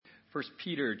1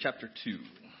 Peter chapter 2.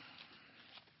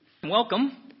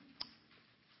 Welcome.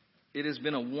 It has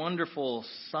been a wonderful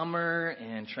summer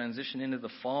and transition into the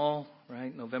fall,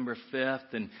 right? November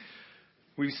 5th. And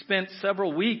we've spent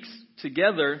several weeks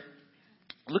together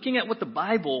looking at what the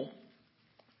Bible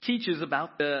teaches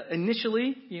about.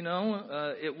 Initially,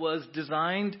 it was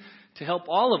designed to help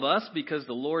all of us because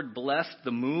the Lord blessed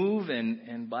the move.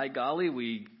 And by golly,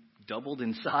 we doubled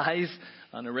in size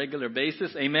on a regular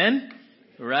basis. Amen?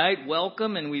 Right?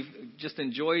 Welcome. And we've just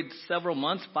enjoyed several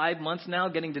months, 5 months now,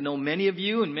 getting to know many of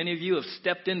you. And many of you have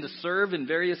stepped in to serve in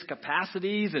various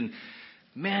capacities. And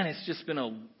man, it's just been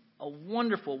a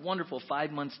wonderful, wonderful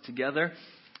 5 months together.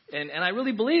 And I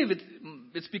really believe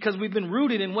it's because we've been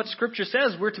rooted in what Scripture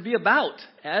says we're to be about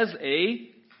as a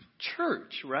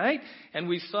church, right? And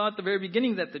we saw at the very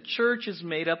beginning that the church is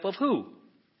made up of who?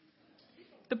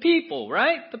 The people,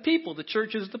 right? The people. The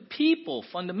church is the people,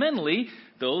 fundamentally.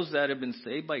 Those that have been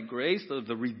saved by grace,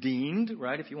 the redeemed,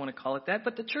 right, if you want to call it that.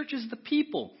 But the church is the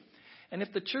people. And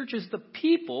if the church is the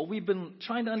people, we've been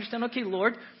trying to understand, okay,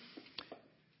 Lord,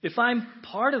 if I'm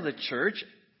part of the church,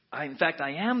 in fact,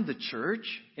 I am the church.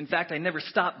 In fact, I never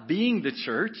stopped being the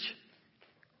church.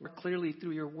 We're clearly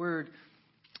through your word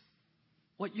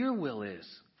what your will is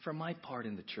for my part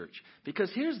in the church.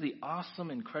 Because here's the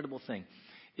awesome, incredible thing.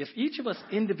 If each of us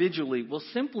individually will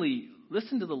simply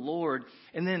listen to the Lord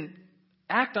and then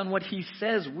act on what He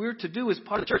says we're to do as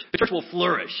part of the church will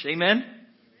flourish. Amen?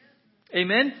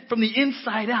 Amen? From the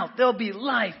inside out, there'll be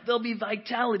life, there'll be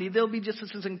vitality, there'll be just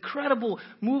this incredible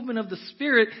movement of the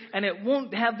Spirit, and it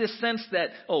won't have this sense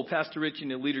that, oh, Pastor Rich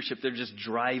and the leadership, they're just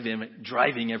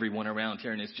driving everyone around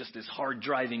here, and it's just this hard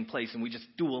driving place, and we just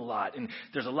do a lot, and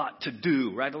there's a lot to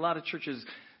do, right? A lot of churches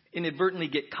inadvertently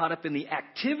get caught up in the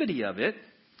activity of it.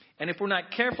 And if we're not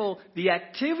careful, the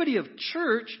activity of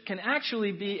church can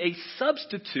actually be a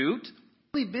substitute.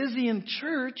 Really busy in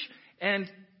church, and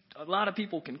a lot of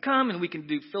people can come, and we can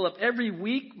fill up every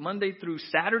week, Monday through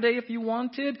Saturday if you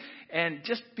wanted, and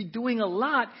just be doing a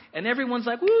lot. And everyone's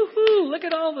like, woohoo!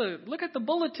 Look at the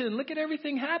bulletin, look at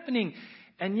everything happening.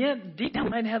 And yet, deep down, we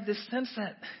might have this sense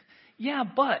that, yeah,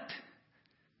 but,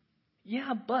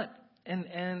 and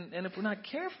if we're not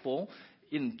careful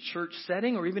in church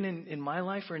setting or even in my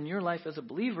life or in your life as a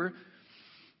believer,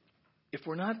 if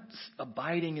we're not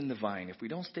abiding in the vine, if we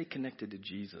don't stay connected to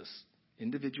Jesus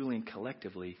individually and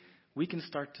collectively, we can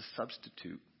start to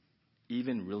substitute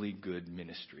even really good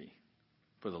ministry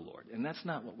for the Lord. And that's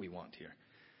not what we want here.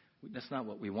 That's not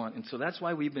what we want. And so that's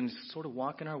why we've been sort of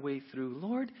walking our way through,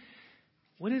 Lord,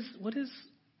 what is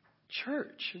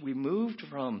church? We moved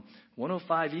from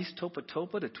 105 East Topa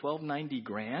Topa to 1290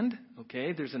 Grand.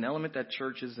 Okay, there's an element that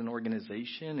church is an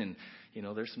organization and,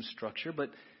 there's some structure. But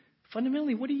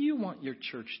fundamentally, what do you want your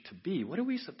church to be? What are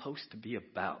we supposed to be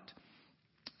about?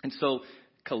 And so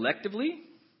collectively,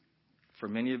 for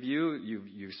many of you,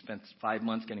 you've spent 5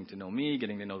 months getting to know me,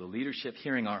 getting to know the leadership,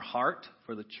 hearing our heart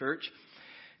for the church.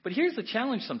 But here's the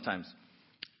challenge sometimes.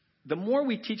 The more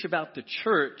we teach about the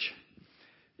church,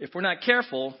 if we're not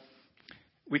careful,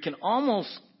 we can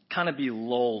almost kind of be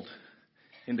lulled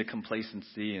into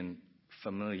complacency and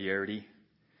familiarity.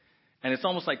 And it's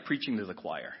almost like preaching to the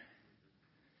choir.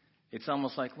 It's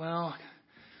almost like, well,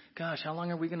 gosh, how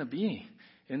long are we going to be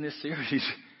in this series?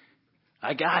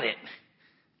 I got it.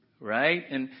 Right?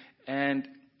 And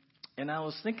I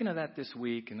was thinking of that this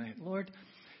week, and Lord,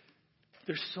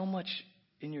 there's so much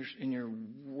in your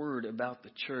word about the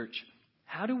church.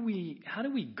 How do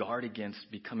we guard against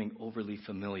becoming overly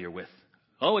familiar with?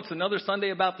 Oh, it's another Sunday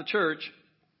about the church,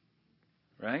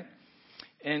 right?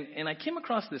 And I came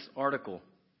across this article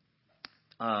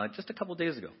just a couple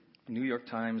days ago, New York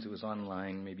Times. It was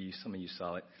online. Maybe some of you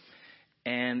saw it.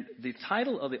 And the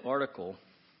title of the article,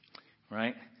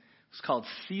 right, was called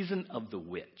 "Season of the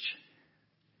Witch."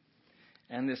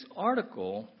 And this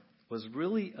article was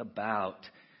really about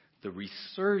the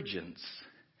resurgence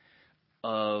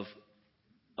of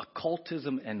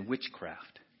occultism and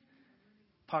witchcraft,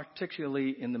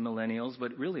 particularly in the millennials,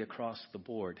 but really across the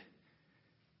board.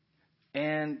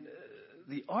 And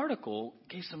the article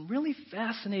gave some really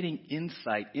fascinating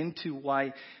insight into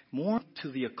why more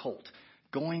to the occult,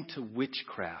 going to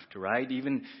witchcraft, right?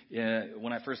 Even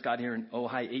when I first got here in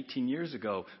Ojai 18 years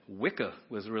ago, Wicca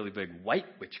was really big. White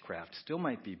witchcraft still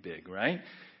might be big, right?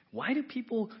 Why do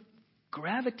people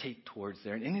gravitate towards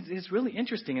there? And it's really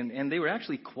interesting. And they were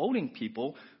actually quoting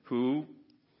people who,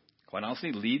 quite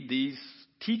honestly, lead these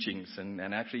teachings and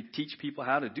actually teach people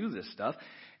how to do this stuff.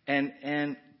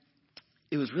 And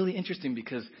it was really interesting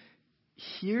because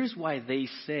here's why they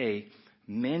say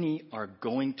many are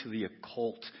going to the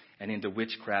occult and into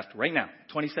witchcraft right now.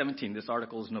 2017, this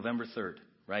article is November 3rd.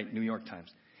 right? New York Times.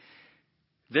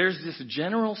 There's this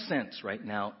general sense right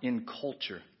now in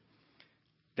culture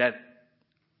that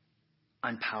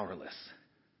I'm powerless.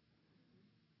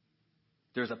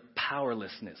 There's a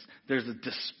powerlessness. There's a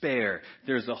despair.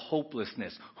 There's a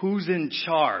hopelessness. Who's in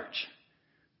charge?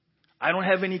 I don't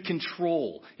have any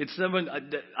control.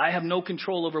 I have no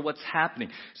control over what's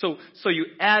happening. So you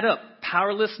add up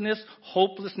powerlessness,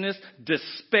 hopelessness,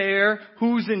 despair.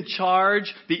 Who's in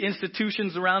charge? The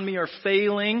institutions around me are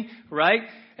failing, right?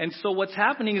 And so what's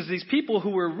happening is these people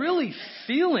who are really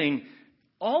feeling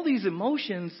all these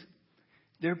emotions,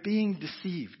 they're being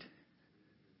deceived.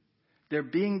 They're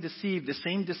being deceived. The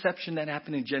same deception that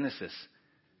happened in Genesis.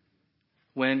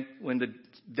 When the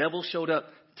devil showed up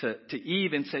to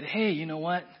Eve and said, hey, you know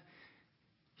what?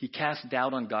 He cast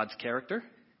doubt on God's character.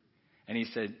 And he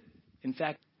said, in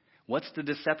fact, what's the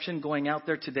deception going out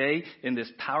there today in this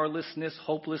powerlessness,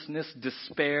 hopelessness,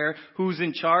 despair? Who's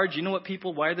in charge? You know what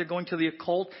people, why they're going to the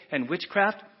occult and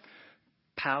witchcraft?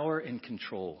 Power and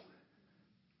control.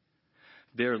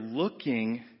 They're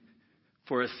looking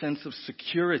for a sense of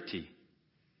security.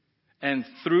 And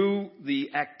through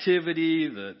the activity,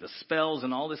 the spells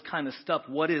and all this kind of stuff,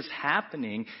 what is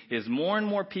happening is more and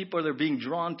more people are being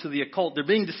drawn to the occult. They're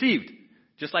being deceived.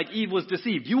 Just like Eve was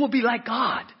deceived. You will be like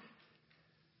God.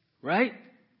 Right?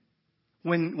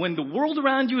 When the world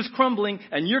around you is crumbling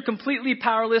and you're completely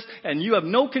powerless and you have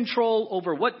no control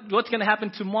over what's going to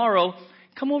happen tomorrow,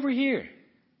 come over here.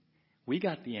 We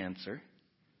got the answer.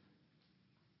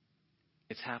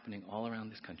 It's happening all around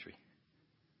this country.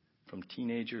 From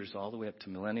teenagers all the way up to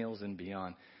millennials and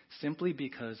beyond, simply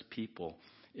because people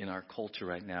in our culture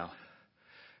right now,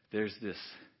 there's this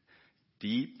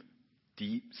deep,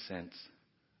 deep sense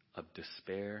of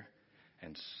despair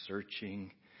and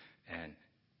searching and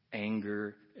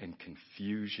anger and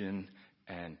confusion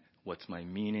and what's my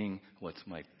meaning, what's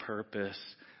my purpose.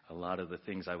 A lot of the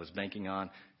things I was banking on,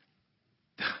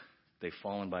 they've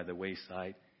fallen by the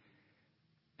wayside.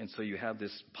 And so you have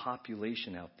this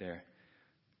population out there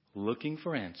looking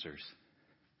for answers.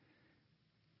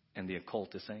 And the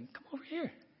occult is saying, come over here.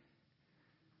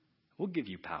 We'll give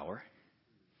you power.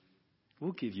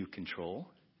 We'll give you control.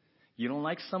 You don't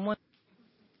like someone?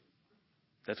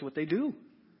 That's what they do.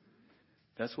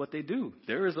 That's what they do.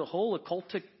 There is a whole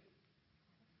occultic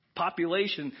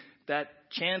population that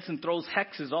chants and throws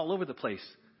hexes all over the place.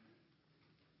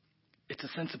 It's a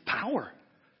sense of power.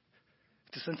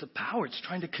 It's a sense of power. It's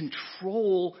trying to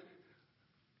control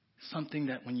something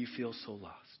that when you feel so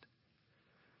lost.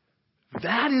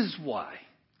 That is why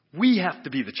we have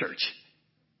to be the church.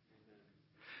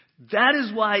 That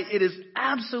is why it is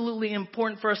absolutely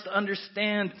important for us to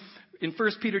understand in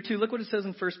 1 Peter 2. Look what it says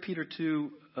in 1 Peter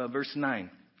 2, verse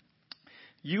 9.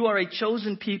 You are a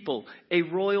chosen people, a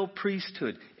royal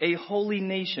priesthood, a holy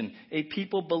nation, a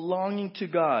people belonging to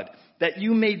God, that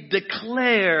you may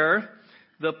declare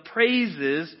the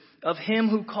praises of him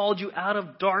who called you out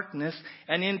of darkness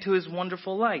and into his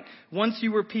wonderful light. Once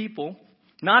you were people,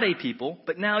 not a people,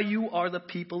 but now you are the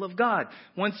people of God.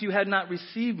 Once you had not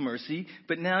received mercy,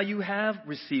 but now you have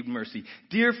received mercy.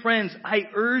 Dear friends, I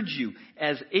urge you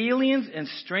as aliens and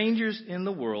strangers in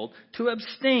the world to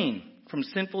abstain from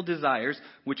sinful desires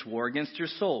which war against your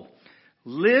soul.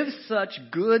 Live such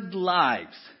good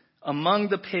lives among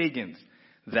the pagans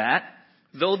that,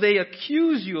 though they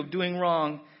accuse you of doing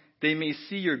wrong, they may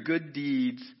see your good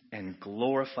deeds and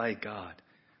glorify God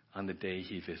on the day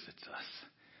he visits us.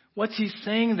 What's he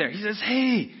saying there? He says,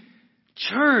 hey,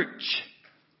 church,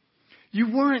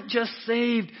 you weren't just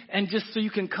saved and just so you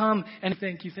can come and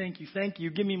thank you,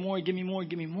 give me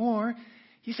more.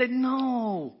 He said,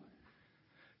 no,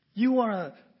 you are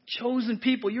a chosen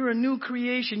people. You're a new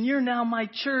creation. You're now my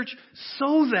church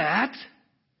so that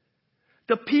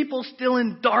the people still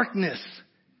in darkness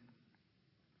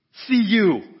see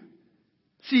you.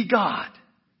 See God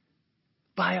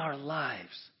by our lives.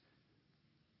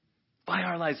 By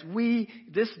our lives.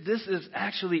 This is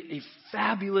actually a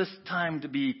fabulous time to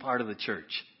be part of the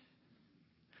church.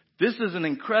 This is an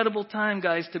incredible time,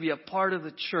 guys, to be a part of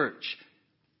the church.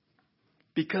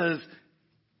 Because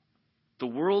the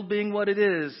world being what it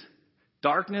is,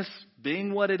 darkness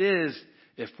being what it is,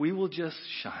 if we will just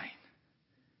shine,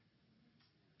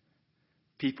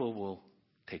 people will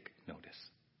take notice.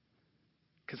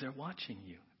 Because they're watching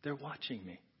you. They're watching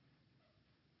me.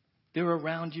 They're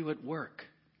around you at work.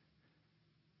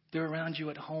 They're around you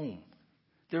at home.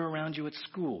 They're around you at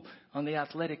school, on the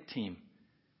athletic team.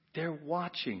 They're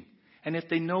watching. And if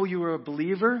they know you are a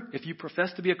believer, if you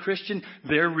profess to be a Christian,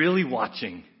 they're really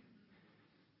watching.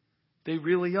 They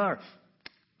really are.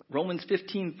 Romans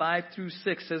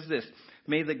 15:5-6 says this.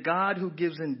 May the God who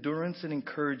gives endurance and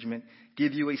encouragement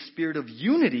give you a spirit of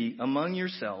unity among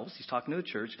yourselves, he's talking to the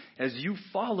church, as you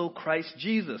follow Christ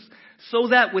Jesus, so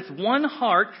that with one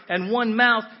heart and one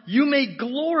mouth you may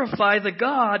glorify the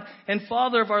God and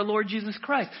Father of our Lord Jesus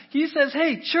Christ. He says,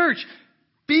 hey, church,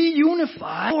 be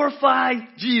unified, glorify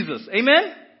Jesus.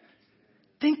 Amen?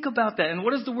 Think about that. And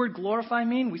what does the word glorify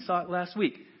mean? We saw it last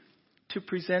week. To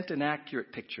present an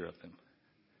accurate picture of him.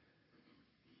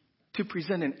 To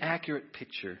present an accurate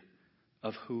picture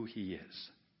of who he is.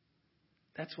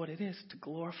 That's what it is, to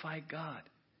glorify God.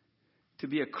 To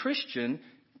be a Christian,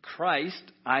 Christ,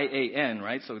 I-A-N,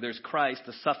 right? So there's Christ,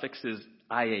 the suffix is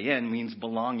I-A-N, means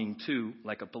belonging to,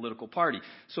 like a political party.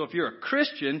 So if you're a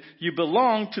Christian, you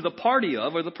belong to the party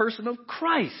of or the person of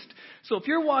Christ. So if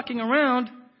you're walking around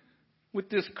with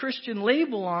this Christian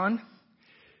label on,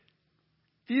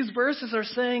 these verses are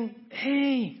saying,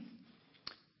 hey,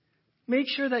 make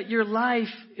sure that your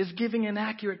life is giving an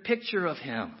accurate picture of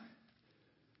him.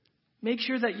 Make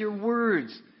sure that your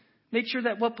words, make sure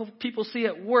that what people see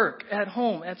at work, at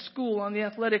home, at school, on the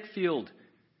athletic field,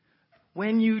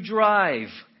 when you drive,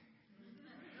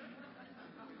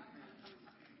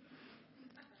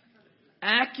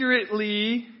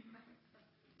 accurately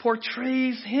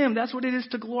portrays him. That's what it is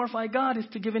to glorify God, is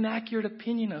to give an accurate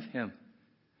opinion of him.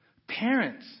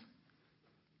 Parents,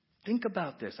 think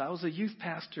about this. I was a youth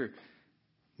pastor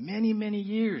many, many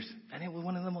years, and it was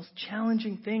one of the most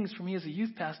challenging things for me as a youth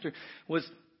pastor was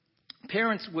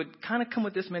parents would kind of come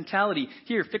with this mentality,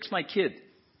 here, fix my kid.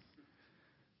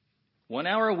 1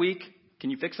 hour a week, can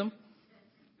you fix him?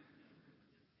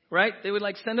 Right? They would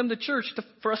send him to church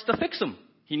for us to fix him.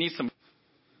 He needs some.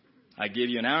 I give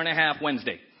you an hour and a half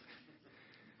Wednesday.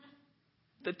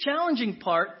 The challenging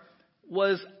part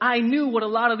was I knew what a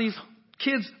lot of these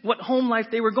kids, what home life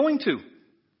they were going to.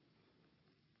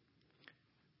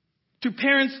 To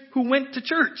parents who went to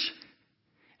church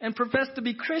and professed to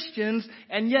be Christians,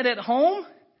 and yet at home,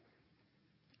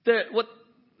 the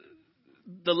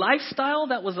lifestyle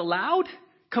that was allowed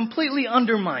completely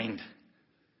undermined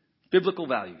biblical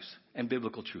values and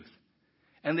biblical truth.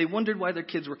 And they wondered why their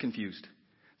kids were confused.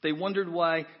 They wondered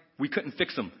why we couldn't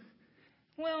fix them.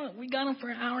 Well, we got them for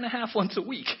an hour and a half once a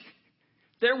week.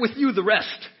 They're with you the rest.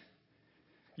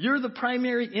 You're the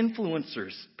primary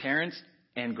influencers, parents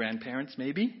and grandparents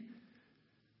maybe.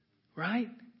 Right?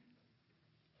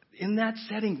 In that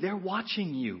setting, they're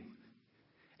watching you.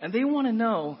 And they want to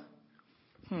know,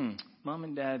 mom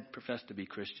and dad profess to be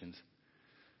Christians.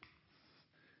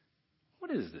 What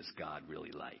is this God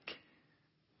really like?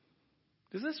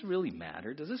 Does this really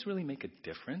matter? Does this really make a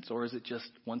difference? Or is it just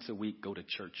once a week go to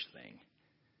church thing?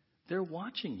 They're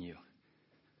watching you.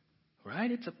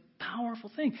 Right? It's a powerful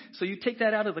thing. So you take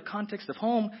that out of the context of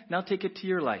home, now take it to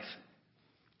your life.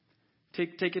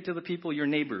 Take it to the people, your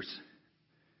neighbors.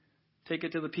 Take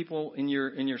it to the people in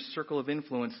your circle of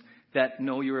influence that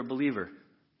know you're a believer.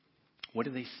 What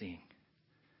are they seeing?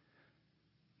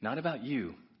 Not about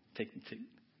you.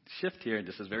 Shift here.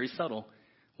 This is very subtle.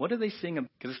 What are they seeing?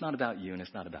 Because it's not about you and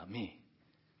it's not about me.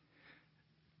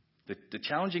 The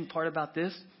challenging part about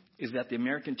this is that the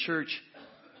American church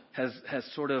has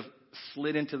sort of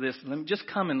slid into this. Let me just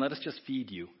come and let us just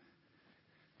feed you.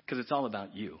 Because it's all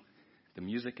about you. The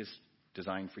music is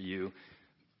designed for you.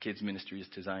 Kids' ministry is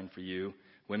designed for you.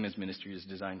 Women's ministry is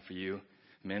designed for you.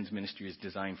 Men's ministry is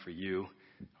designed for you.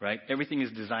 Right? Everything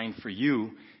is designed for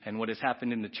you. And what has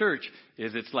happened in the church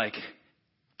is it's like,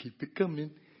 keep it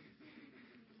coming.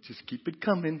 Just keep it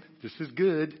coming. This is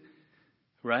good.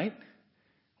 Right?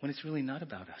 When it's really not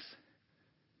about us.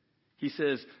 He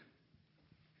says,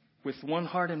 with one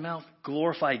heart and mouth,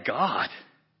 glorify God.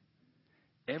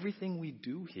 Everything we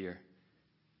do here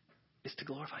is to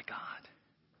glorify God.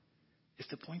 Is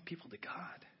to point people to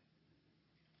God.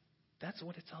 That's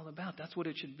what it's all about. That's what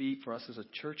it should be for us as a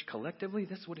church collectively.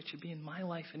 That's what it should be in my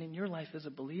life and in your life as a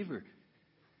believer.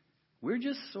 We're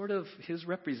just sort of his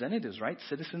representatives, right?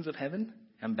 Citizens of heaven,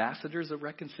 ambassadors of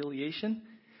reconciliation.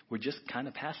 We're just kind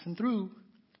of passing through.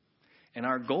 And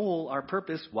our goal, our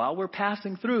purpose, while we're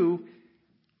passing through,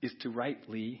 is to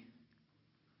rightly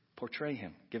portray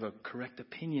him. Give a correct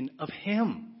opinion of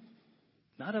him.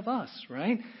 Not of us,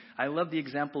 right? I love the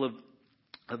example of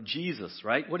Jesus,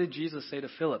 right? What did Jesus say to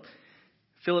Philip?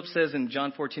 Philip says in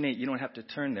John 14:8, you don't have to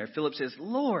turn there. Philip says,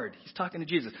 Lord, he's talking to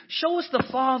Jesus, show us the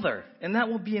Father, and that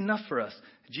will be enough for us.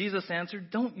 Jesus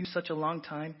answered, don't use such a long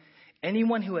time.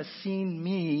 Anyone who has seen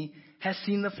me has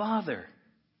seen the Father.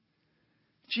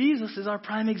 Jesus is our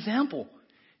prime example.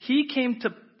 He came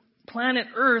to planet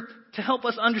Earth to help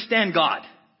us understand God.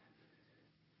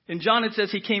 In John it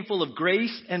says he came full of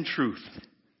grace and truth.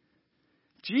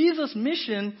 Jesus'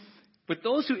 mission with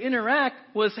those who interact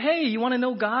was, hey, you want to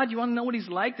know God? You want to know what he's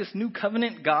like, this new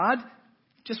covenant God?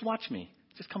 Just watch me.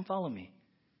 Just come follow me.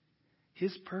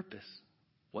 His purpose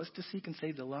was to seek and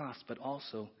save the lost, but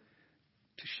also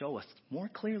to show us more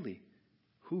clearly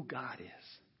who God is.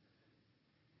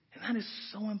 And that is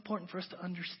so important for us to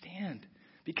understand,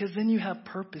 because then you have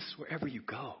purpose wherever you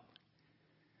go.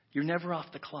 You're never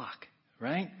off the clock,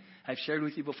 right? I've shared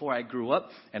with you before, I grew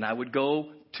up and I would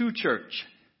go to church.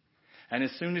 And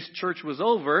as soon as church was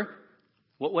over,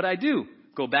 what would I do?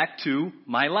 Go back to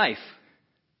my life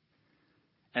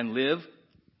and live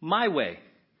my way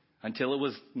until it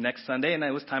was next Sunday and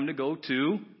it was time to go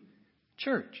to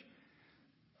church.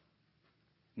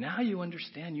 Now you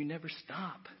understand you never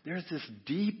stop. There's this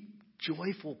deep,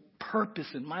 joyful purpose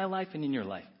in my life and in your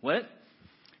life. What?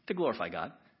 To glorify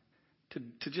God.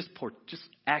 To just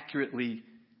accurately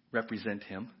represent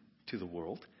him to the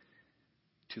world.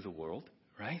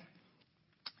 Right?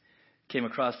 Came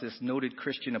across this noted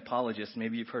Christian apologist.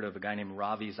 Maybe you've heard of a guy named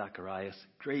Ravi Zacharias.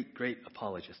 Great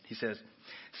apologist. He says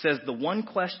the one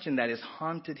question that has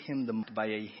haunted him the most by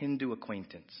a Hindu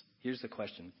acquaintance. Here's the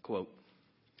question, quote,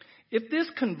 if this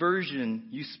conversion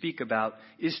you speak about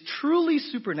is truly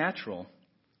supernatural,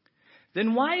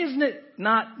 then why isn't it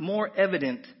not more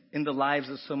evident in the lives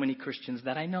of so many Christians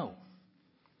that I know?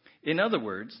 In other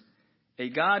words, a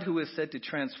God who is said to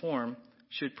transform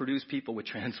should produce people with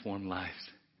transformed lives.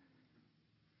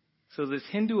 So this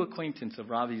Hindu acquaintance of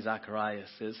Ravi Zacharias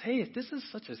says, hey, if this is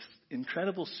such an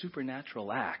incredible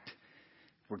supernatural act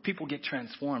where people get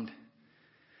transformed,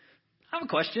 I have a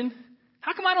question.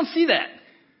 How come I don't see that?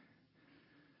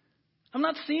 I'm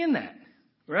not seeing that,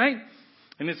 right?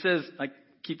 And it says, I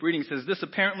keep reading, it says, this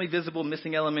apparently visible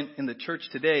missing element in the church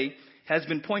today has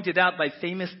been pointed out by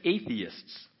famous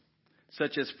atheists,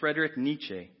 such as Friedrich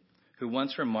Nietzsche, who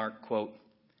once remarked, quote,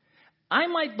 I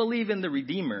might believe in the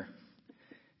Redeemer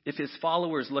if his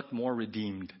followers looked more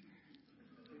redeemed.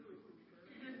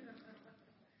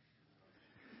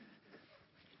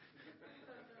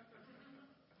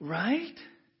 Right?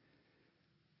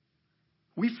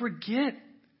 We forget,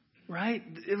 right?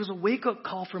 It was a wake-up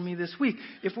call for me this week.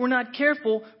 If we're not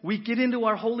careful, we get into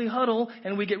our holy huddle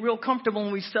and we get real comfortable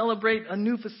and we celebrate a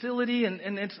new facility and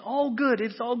it's all good.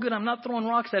 It's all good. I'm not throwing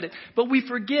rocks at it. But we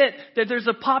forget that there's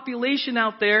a population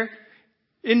out there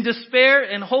in despair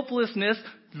and hopelessness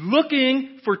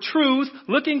looking for truth,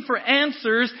 looking for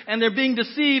answers, and they're being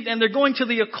deceived and they're going to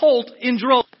the occult in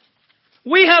droves.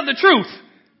 We have the truth.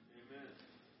 Amen.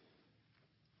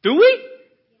 Do we?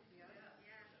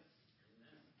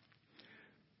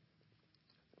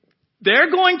 They're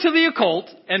going to the occult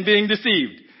and being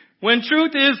deceived. When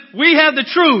truth is, we have the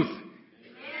truth. Amen.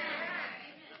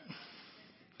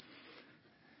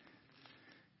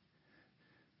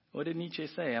 What did Nietzsche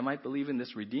say? I might believe in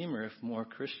this Redeemer if more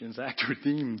Christians act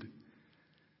redeemed.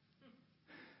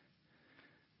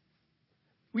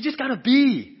 We just got to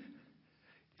be.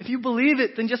 If you believe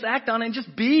it, then just act on it and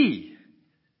just be.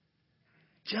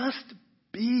 Just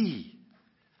be.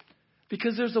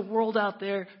 Because there's a world out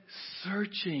there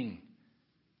searching.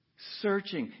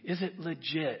 Is it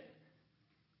legit?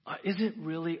 Is it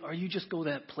really? Or you just go to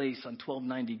that place on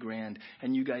 1290 Grand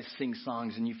and you guys sing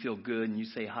songs and you feel good and you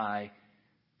say hi.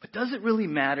 But does it really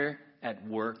matter at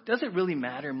work? Does it really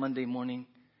matter Monday morning?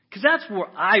 Because that's where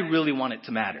I really want it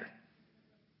to matter.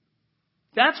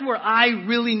 That's where I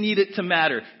really need it to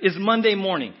matter, is Monday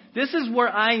morning. This is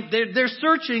where they're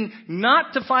searching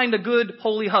not to find a good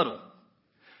holy huddle.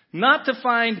 Not to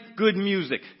find good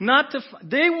music.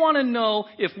 They want to know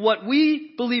if what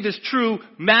we believe is true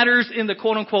matters in the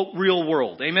quote unquote real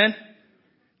world. Amen?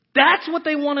 That's what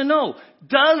they want to know.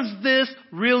 Does this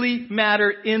really matter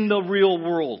in the real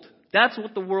world? That's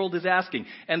what the world is asking.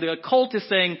 And the occult is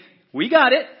saying, we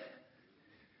got it.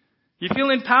 You feel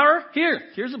in power?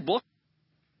 Here's a book.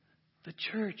 The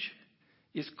church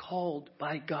is called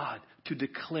by God to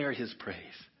declare his praise,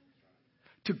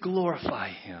 to glorify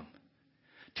him,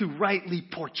 to rightly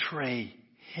portray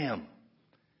him.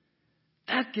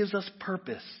 That gives us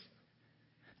purpose.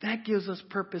 That gives us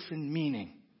purpose and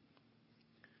meaning.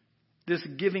 This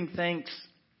giving thanks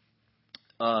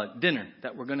dinner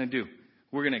that we're going to do.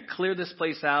 We're going to clear this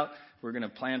place out. We're going to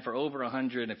plan for over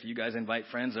 100. If you guys invite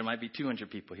friends, there might be 200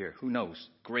 people here. Who knows?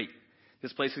 Great.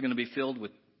 This place is going to be filled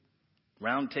with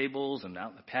round tables and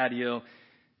out in the patio.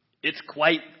 It's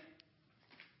quite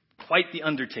the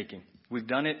undertaking. We've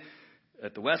done it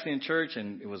at the Wesleyan Church,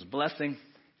 and it was a blessing.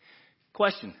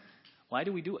 Question, why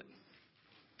do we do it?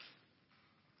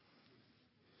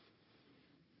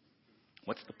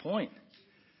 What's the point?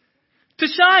 To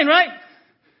shine, right?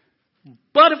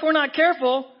 But if we're not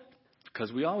careful,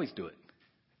 because we always do it,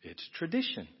 it's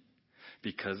tradition.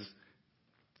 because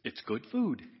it's good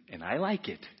food and I like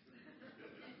it.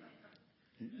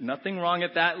 Nothing wrong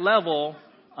at that level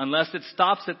unless it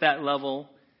stops at that level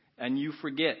and you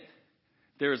forget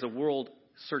there is a world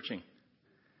searching.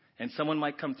 And someone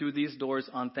might come through these doors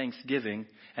on Thanksgiving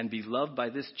and be loved by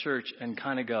this church and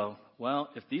kind of go, well,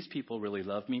 if these people really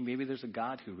love me, maybe there's a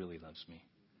God who really loves me.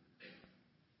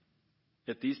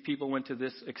 If these people went to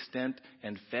this extent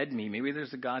and fed me, maybe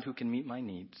there's a God who can meet my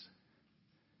needs.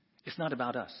 It's not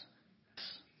about us.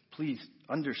 Please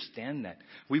understand that.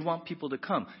 We want people to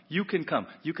come. You can come.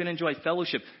 You can enjoy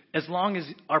fellowship as long as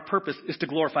our purpose is to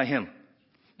glorify Him.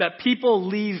 That people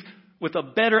leave with a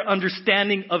better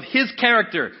understanding of His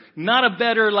character. Not a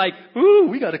better like, ooh,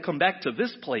 we got to come back to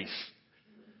this place.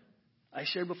 I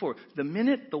shared before, the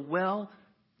minute the well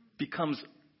becomes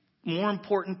more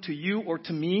important to you or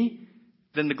to me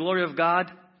than the glory of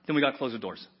God, then we got to close the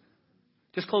doors.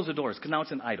 Just close the doors, because now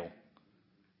it's an idol.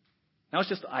 Now it's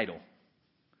just an idol.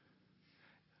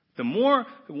 The more,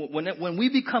 when we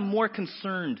become more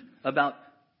concerned about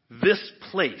this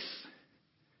place,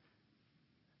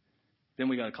 then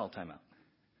we got to call time out.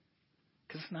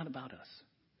 Because it's not about us.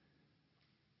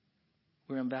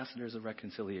 We're ambassadors of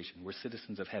reconciliation. We're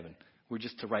citizens of heaven. We're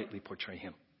just to rightly portray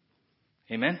Him.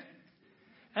 Amen?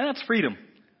 And that's freedom.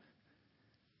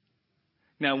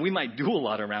 Now, we might do a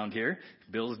lot around here.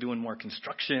 Bill's doing more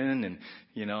construction and,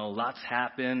 lots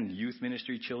happen. Youth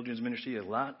ministry, children's ministry, a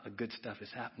lot of good stuff is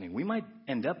happening. We might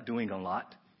end up doing a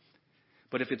lot.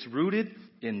 But if it's rooted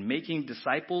in making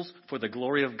disciples for the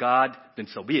glory of God, then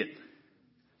so be it.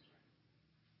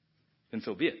 Then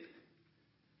so be it.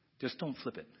 Just don't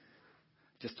flip it.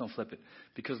 Just don't flip it.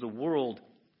 Because the world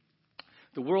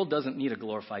doesn't need a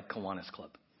glorified Kiwanis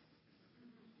club.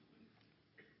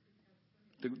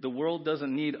 The world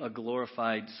doesn't need a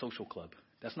glorified social club.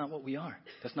 That's not what we are.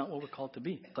 That's not what we're called to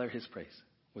be. Declare His praise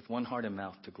with one heart and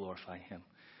mouth to glorify Him.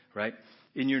 Right?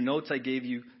 In your notes, I gave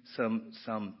you some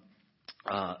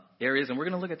areas, and we're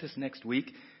going to look at this next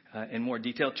week in more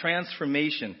detail.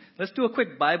 Transformation. Let's do a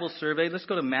quick Bible survey. Let's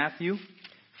go to Matthew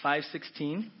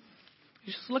 5:16.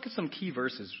 Just look at some key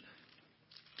verses.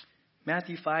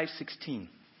 Matthew 5:16.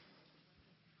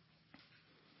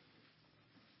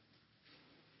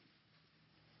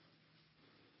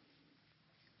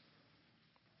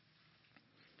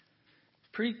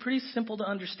 Pretty simple to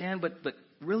understand, but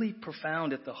really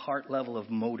profound at the heart level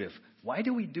of motive. Why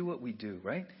do we do what we do,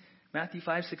 right? Matthew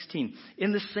 5:16.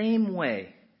 In the same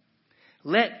way,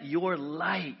 let your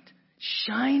light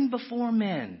shine before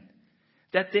men,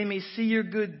 that they may see your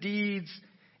good deeds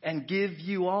and give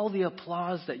you all the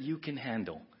applause that you can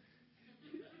handle.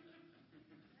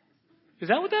 Is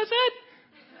that what that said?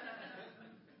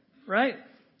 Right?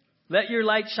 Let your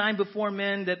light shine before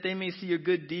men, that they may see your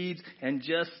good deeds, and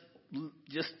just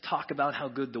talk about how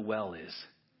good the well is.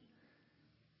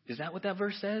 Is that what that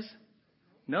verse says?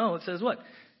 No, it says what?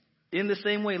 In the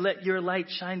same way, let your light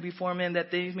shine before men,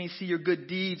 that they may see your good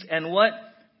deeds and what?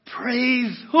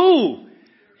 Praise who?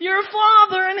 Your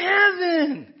Father in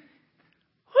heaven.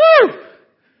 Woo!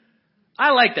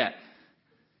 I like that.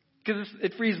 Because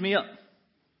it frees me up.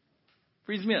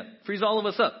 Frees me up. Frees all of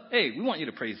us up. Hey, we want you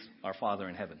to praise our Father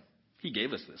in heaven. He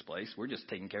gave us this place. We're just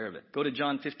taking care of it. Go to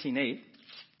John 15:8.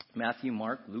 Matthew,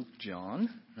 Mark, Luke, John,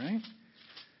 right?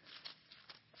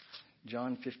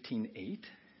 John 15:8.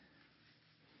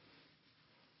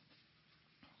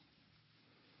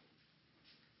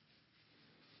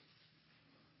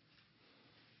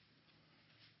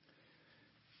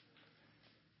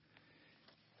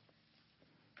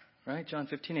 Right, John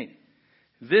 15:8.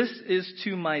 This is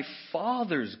to my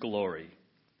Father's glory,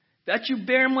 that you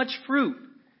bear much fruit,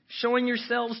 showing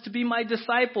yourselves to be my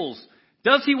disciples.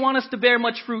 Does He want us to bear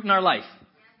much fruit in our life?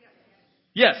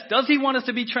 Yes. Does He want us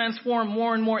to be transformed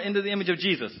more and more into the image of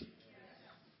Jesus?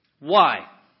 Why?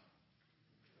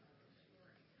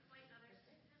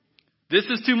 This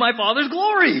is to my Father's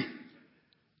glory.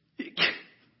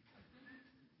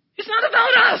 It's not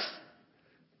about us.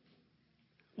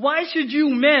 Why should you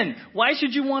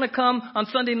want to come on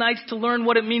Sunday nights to learn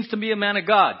what it means to be a man of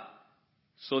God?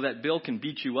 So that Bill can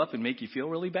beat you up and make you feel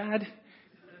really bad?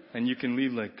 And you can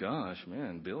leave like, gosh,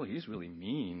 man, Bill, he's really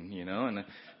mean, and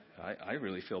I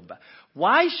really feel bad.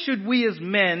 Why should we as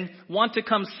men want to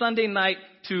come Sunday night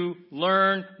to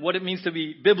learn what it means to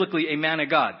be biblically a man of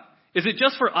God? Is it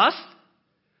just for us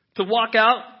to walk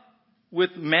out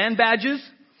with man badges?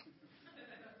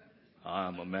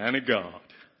 I'm a man of God.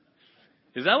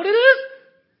 Is that what it is?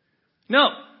 No.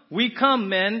 We come,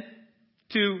 men,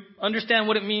 to understand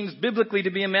what it means biblically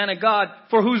to be a man of God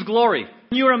for whose glory?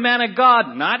 When you're a man of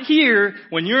God, not here.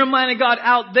 When you're a man of God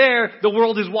out there, the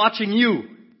world is watching you.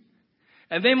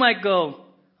 And they might go,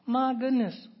 my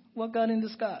goodness, what got into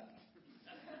Scott?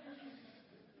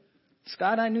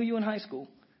 Scott, I knew you in high school.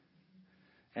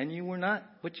 And you were not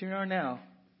what you are now.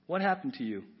 What happened to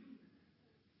you?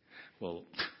 Well,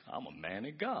 I'm a man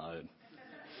of God.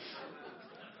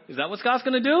 Is that what Scott's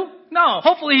going to do? No.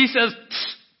 Hopefully he says,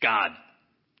 God.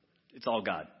 It's all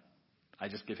God. I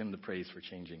just give him the praise for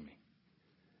changing me.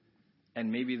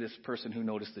 And maybe this person who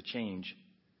noticed the change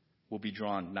will be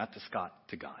drawn not to Scott,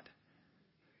 to God.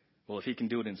 Well, if he can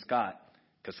do it in Scott,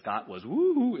 because Scott was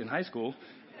woo in high school,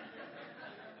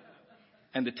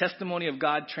 and the testimony of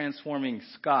God transforming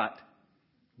Scott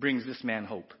brings this man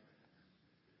hope.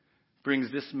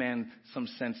 Brings this man some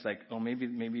sense like, oh,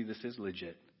 maybe this is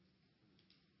legit.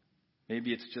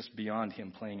 Maybe it's just beyond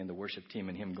him playing in the worship team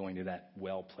and him going to that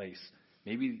well place.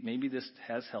 Maybe this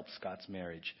has helped Scott's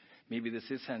marriage. Maybe this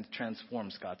has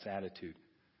transformed Scott's attitude.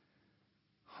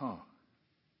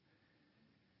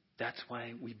 That's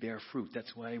why we bear fruit.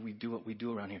 That's why we do what we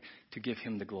do around here, to give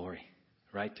him the glory,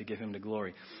 right? To give him the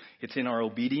glory. It's in our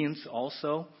obedience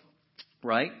also,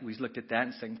 right? We looked at that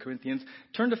in 2 Corinthians.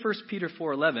 Turn to 1 Peter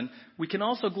 4:11. We can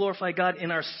also glorify God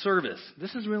in our service.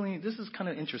 This is kind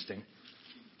of interesting.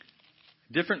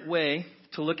 Different way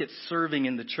to look at serving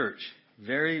in the church.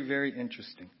 Very, very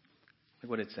interesting. Look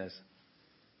what it says.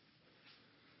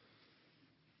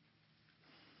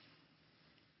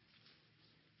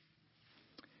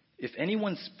 If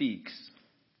anyone speaks,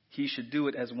 he should do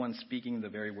it as one speaking the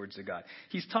very words of God.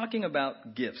 He's talking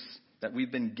about gifts, that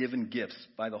we've been given gifts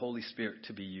by the Holy Spirit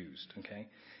to be used, okay?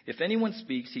 If anyone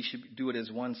speaks, he should do it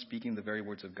as one speaking the very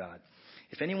words of God.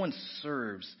 If anyone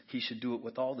serves, he should do it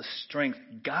with all the strength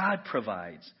God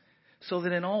provides, so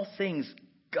that in all things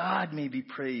God may be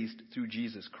praised through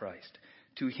Jesus Christ.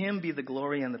 To him be the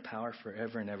glory and the power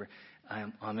forever and ever.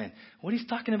 Amen. What he's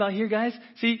talking about here, guys,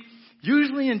 see,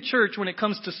 usually in church when it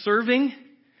comes to serving,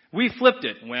 we flipped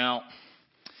it. Well,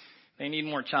 they need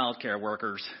more child care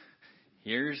workers.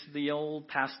 Here's the old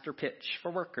pastor pitch for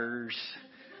workers,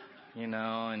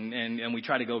 and we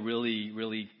try to go really,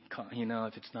 really,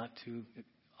 if it's not too,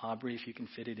 Aubrey, if you can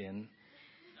fit it in,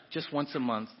 just once a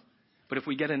month. But if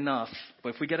we get enough,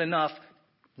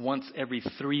 once every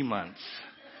 3 months.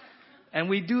 And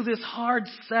we do this hard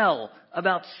sell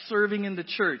about serving in the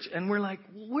church. And we're like,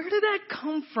 where did that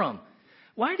come from?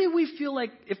 Why do we feel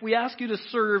like if we ask you to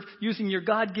serve using your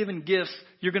God-given gifts,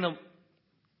 you're going to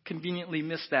conveniently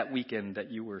miss that weekend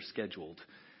that you were scheduled?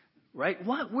 Right?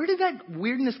 Where did that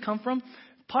weirdness come from?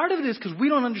 Part of it is because we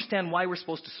don't understand why we're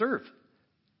supposed to serve.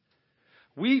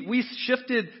 We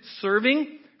shifted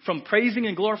serving from praising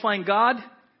and glorifying God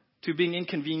to being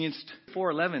inconvenienced.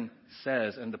 4:11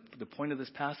 says, and the point of this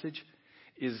passage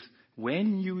is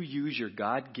when you use your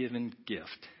God-given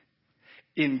gift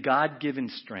in God-given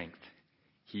strength,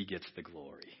 he gets the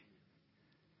glory.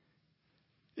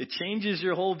 It changes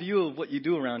your whole view of what you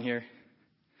do around here.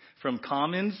 From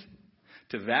commons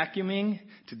to vacuuming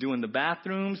to doing the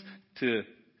bathrooms to,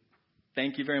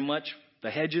 thank you very much, the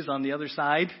hedges on the other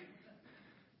side.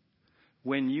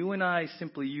 When you and I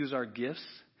simply use our gifts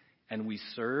and we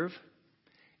serve,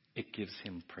 it gives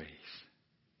him praise.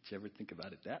 Did you ever think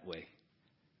about it that way?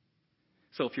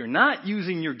 So if you're not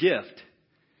using your gift,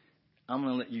 I'm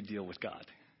going to let you deal with God.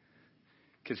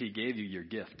 Because he gave you your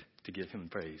gift to give him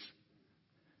praise.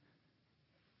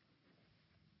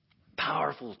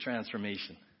 Powerful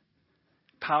transformation.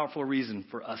 Powerful reason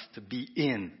for us to be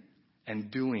in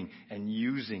and doing and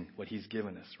using what he's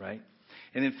given us, right?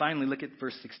 And then finally, look at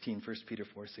verse 16, 1 Peter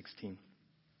 4:16.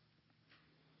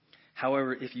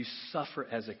 However, if you suffer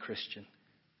as a Christian,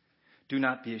 do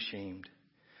not be ashamed,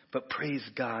 but praise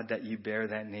God that you bear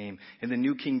that name. In the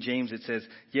New King James, it says,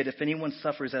 yet if anyone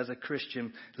suffers as a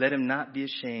Christian, let him not be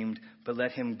ashamed, but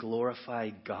let him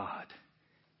glorify God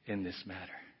in this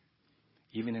matter.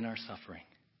 Even in our suffering,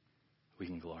 we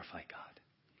can glorify God.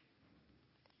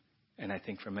 And I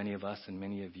think for many of us and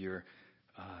many of your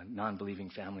non-believing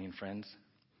family and friends,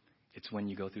 it's when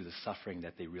you go through the suffering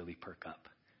that they really perk up.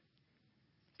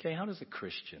 Okay, how does a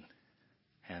Christian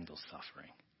handle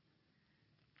suffering?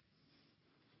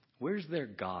 Where's their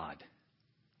God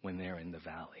when they're in the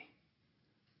valley?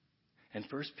 And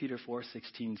 1 Peter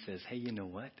 4:16 says, hey, you know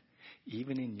what?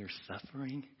 Even in your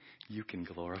suffering, you can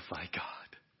glorify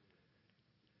God.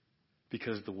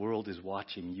 Because the world is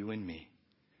watching you and me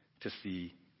to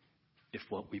see if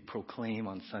what we proclaim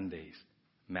on Sundays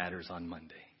matters on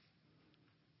Monday.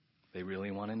 They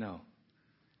really want to know,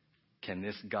 can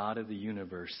this God of the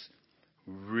universe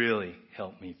really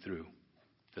help me through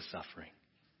the suffering?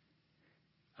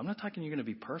 I'm not talking you're going to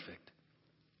be perfect,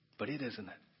 but it is an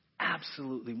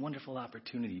absolutely wonderful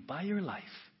opportunity by your life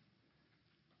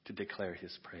to declare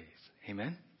his praise.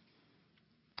 Amen?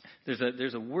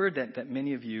 There's a word that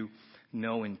many of you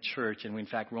know in church, and in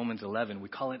fact, Romans 11, we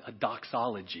call it a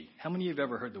doxology. How many of you have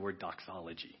ever heard the word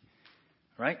doxology?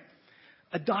 Right?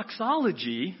 A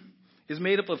doxology is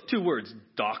made up of two words,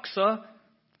 doxa,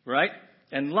 right,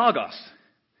 and logos.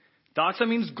 Doxa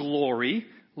means glory.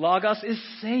 Logos is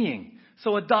saying.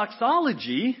 So a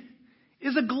doxology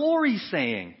is a glory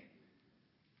saying.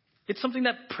 It's something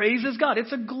that praises God.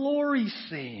 It's a glory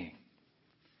saying.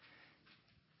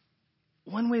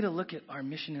 One way to look at our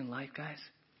mission in life, guys,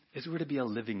 is we're to be a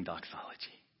living doxology.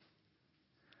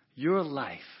 Your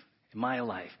life, my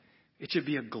life, it should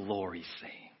be a glory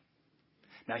saying.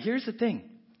 Now here's the thing,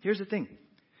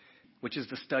 which is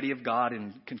the study of God,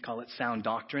 and you can call it sound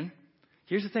doctrine.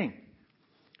 Here's the thing.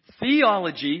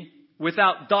 Theology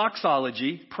without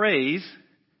doxology, praise,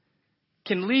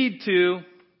 can lead to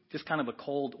just kind of a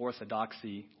cold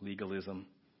orthodoxy, legalism,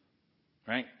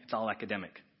 right? It's all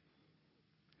academic.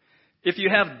 If you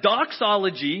have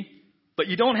doxology, but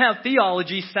you don't have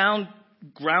theology, sound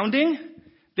grounding,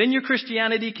 then your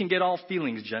Christianity can get all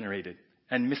feelings generated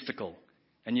and mystical,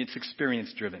 and it's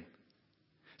experience driven.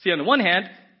 See, on the one hand,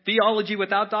 theology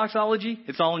without doxology,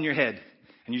 it's all in your head,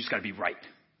 and you just got to be right.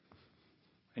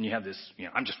 And you have this,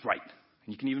 I'm just right.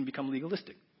 And you can even become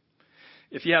legalistic.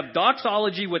 If you have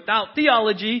doxology without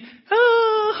theology,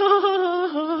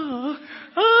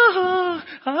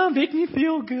 make me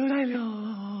feel good. I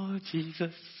love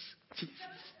Jesus.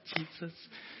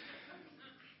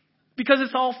 Because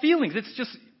it's all feelings.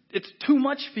 It's too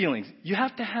much feelings. You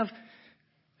have to have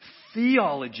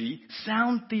theology,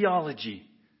 sound theology,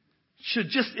 should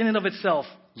just in and of itself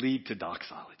lead to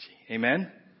doxology.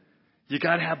 Amen? You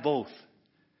got to have both.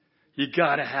 You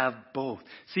got to have both.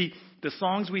 See, the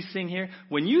songs we sing here,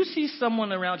 when you see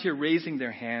someone around here raising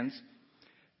their hands,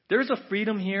 there's a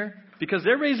freedom here because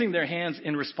they're raising their hands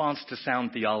in response to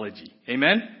sound theology.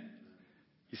 Amen?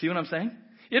 You see what I'm saying?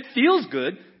 It feels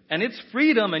good, and it's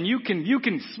freedom, and you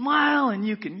can smile, and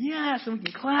you can yes, and we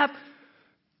can clap.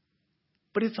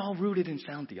 But it's all rooted in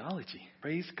sound theology.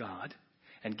 Praise God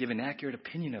and give an accurate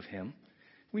opinion of Him.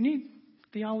 We need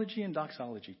theology and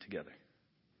doxology together.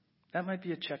 That might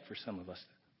be a check for some of us.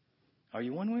 Are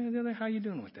you one way or the other? How are you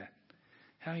doing with that?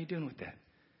 How are you doing with that?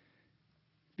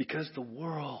 Because the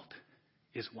world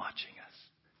is watching us.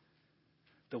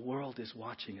 The world is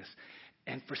watching us.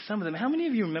 And for some of them, how many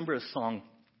of you remember a song?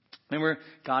 Remember,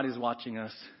 God is watching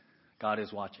us. God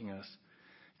is watching us.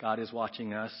 God is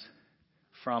watching us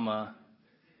from a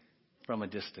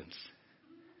distance.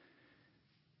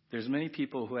 There's many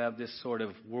people who have this sort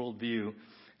of worldview.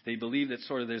 They believe that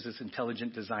sort of there's this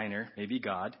intelligent designer, maybe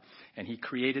God, and he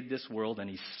created this world and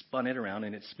he spun it around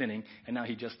and it's spinning, and now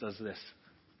he just does this.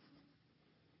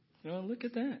 Look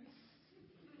at that.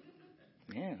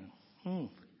 Yeah.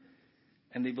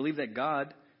 And they believe that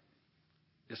God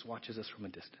just watches us from a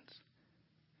distance.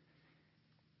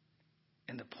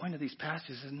 And the point of these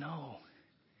passages is no.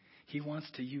 He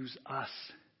wants to use us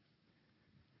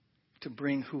to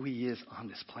bring who he is on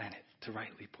this planet, to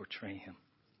rightly portray him.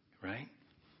 Right?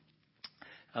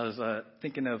 I was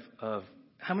thinking of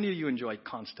how many of you enjoy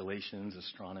constellations,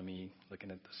 astronomy,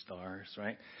 looking at the stars,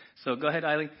 right? So go ahead,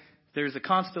 Eileen. There's a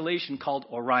constellation called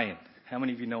Orion. How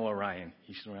many of you know Orion?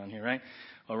 He's around here, right?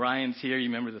 Orion's here. You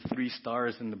remember the 3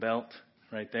 stars in the belt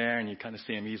right there, and you kind of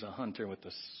see him. He's a hunter with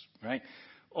this, right?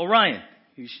 Orion.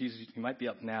 He might be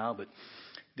up now, but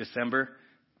December.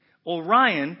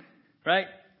 Orion, right,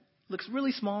 looks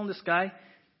really small in the sky.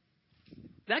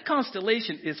 That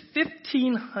constellation is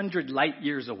 1,500 light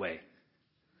years away.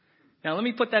 Now, let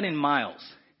me put that in miles.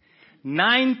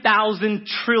 9,000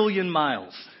 trillion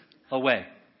miles away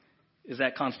is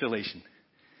that constellation.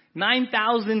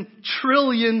 9,000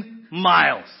 trillion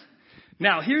miles.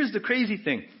 Now, here's the crazy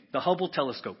thing. The Hubble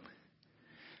telescope.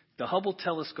 The Hubble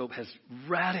telescope has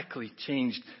radically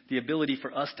changed the ability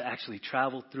for us to actually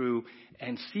travel through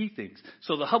and see things.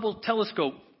 So the Hubble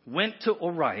telescope went to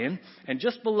Orion, and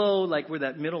just below, like where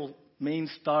that middle main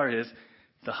star is,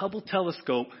 the Hubble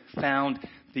telescope found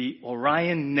the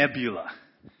Orion Nebula.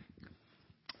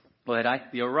 Go ahead,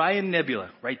 the Orion Nebula,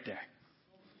 right there.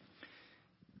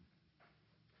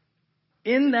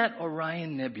 In that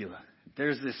Orion Nebula,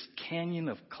 there's this canyon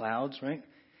of clouds, right?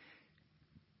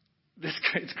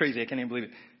 It's crazy, I can't even believe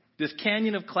it. This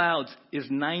canyon of clouds is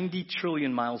 90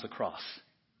 trillion miles across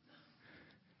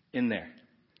in there.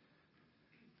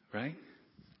 Right?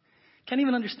 Can't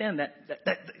even understand that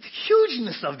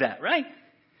hugeness of that, right?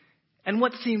 And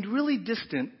what seemed really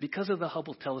distant because of the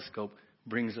Hubble telescope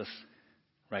brings us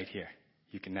right here.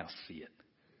 You can now see it.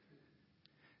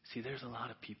 See, there's a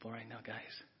lot of people right now, guys.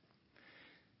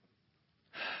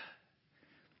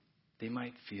 they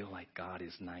might feel like God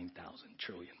is 9,000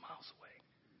 trillion miles away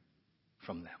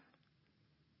from them.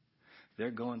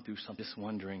 They're going through something, just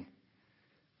wondering,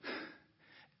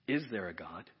 is there a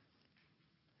God?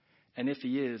 And if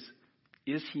he is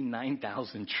he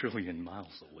 9,000 trillion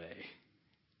miles away?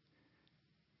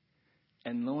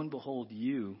 And lo and behold,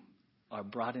 you are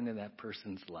brought into that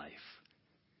person's life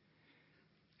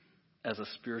as a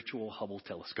spiritual Hubble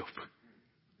telescope.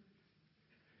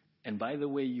 And by the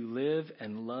way you live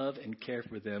and love and care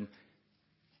for them,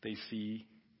 they see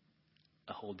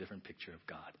a whole different picture of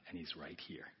God. And he's right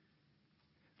here.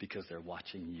 Because they're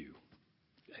watching you.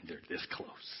 And they're this close.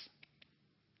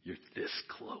 You're this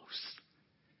close.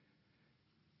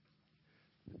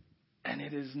 And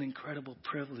it is an incredible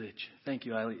privilege. Thank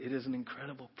you, Eileen. It is an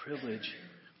incredible privilege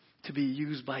to be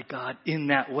used by God in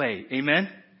that way. Amen?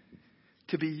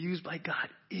 To be used by God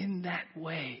in that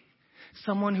way.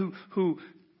 Someone who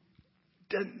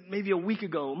maybe a week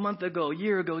ago, a month ago, a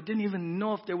year ago, didn't even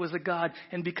know if there was a God.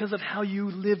 And because of how you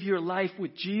live your life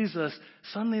with Jesus,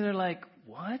 suddenly they're like,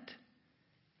 what?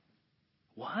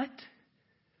 What?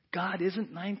 God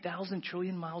isn't 9,000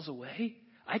 trillion miles away?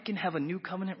 I can have a new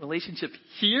covenant relationship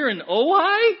here in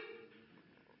Ojai?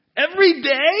 Every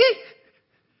day?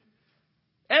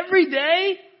 Every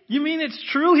day? You mean it's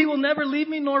true he will never leave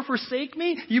me nor forsake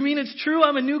me? You mean it's true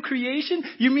I'm a new creation?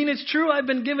 You mean it's true I've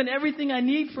been given everything I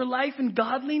need for life and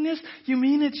godliness? You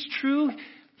mean it's true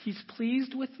he's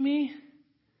pleased with me?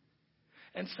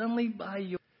 And suddenly by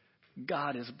your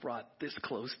God is brought this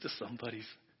close to somebody's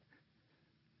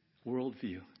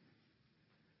worldview.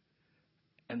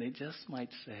 And they just might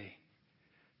say,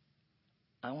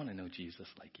 I want to know Jesus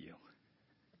like you.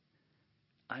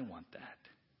 I want that.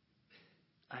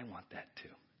 I want that too.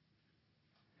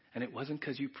 And it wasn't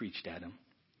because you preached at him.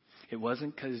 It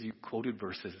wasn't because you quoted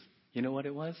verses. You know what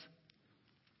it was?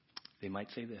 They might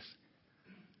say this.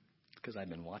 It's because I've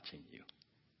been watching you.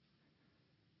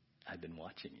 I've been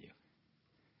watching you.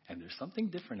 And there's something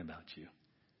different about you.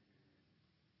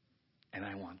 And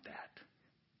I want that.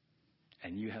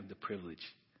 And you have the privilege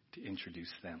to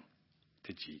introduce them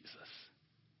to Jesus.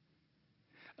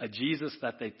 A Jesus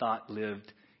that they thought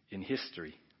lived in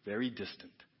history, very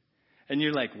distant. And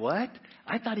you're like, what?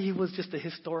 I thought he was just a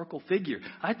historical figure.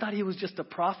 I thought he was just a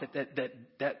prophet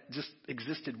that just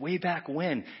existed way back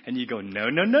when. And you go,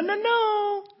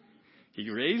 no. He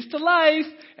raised to life,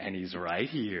 and he's right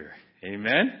here.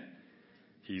 Amen?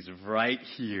 He's right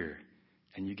here.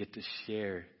 And you get to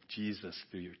share Jesus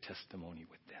through your testimony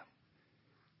with them.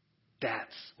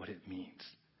 That's what it means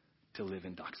to live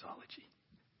in doxology.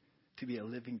 To be a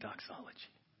living doxology.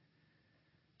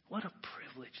 What a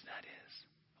privilege that is.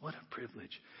 What a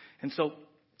privilege. And so,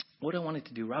 what I wanted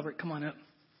to do, Robert, come on up.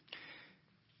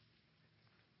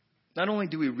 Not only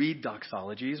do we read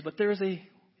doxologies, but there is a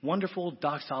wonderful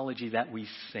doxology that we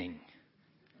sing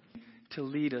to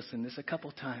lead us in this a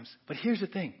couple times. But here's the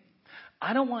thing.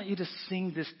 I don't want you to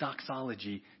sing this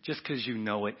doxology just because you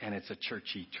know it and it's a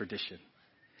churchy tradition.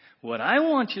 What I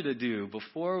want you to do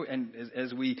before, and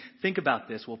as we think about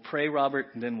this, we'll pray, Robert,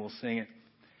 and then we'll sing it.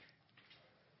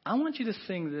 I want you to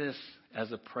sing this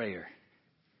as a prayer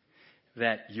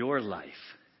that your life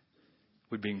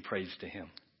would bring praise to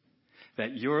him.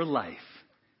 That your life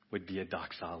would be a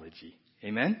doxology.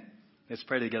 Amen? Let's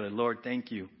pray together. Lord,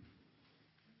 thank you.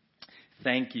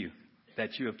 Thank you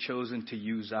that you have chosen to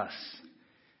use us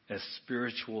as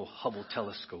spiritual Hubble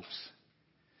telescopes.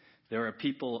 There are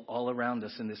people all around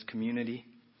us in this community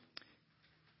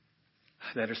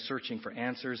that are searching for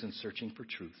answers and searching for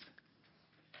truth.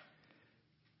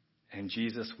 And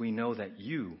Jesus, we know that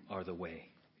you are the way,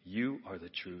 you are the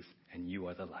truth, and you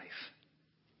are the life.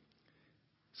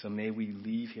 So may we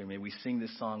leave here, may we sing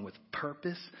this song with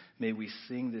purpose, may we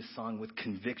sing this song with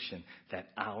conviction that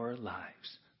our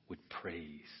lives would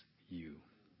praise you,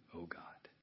 O God.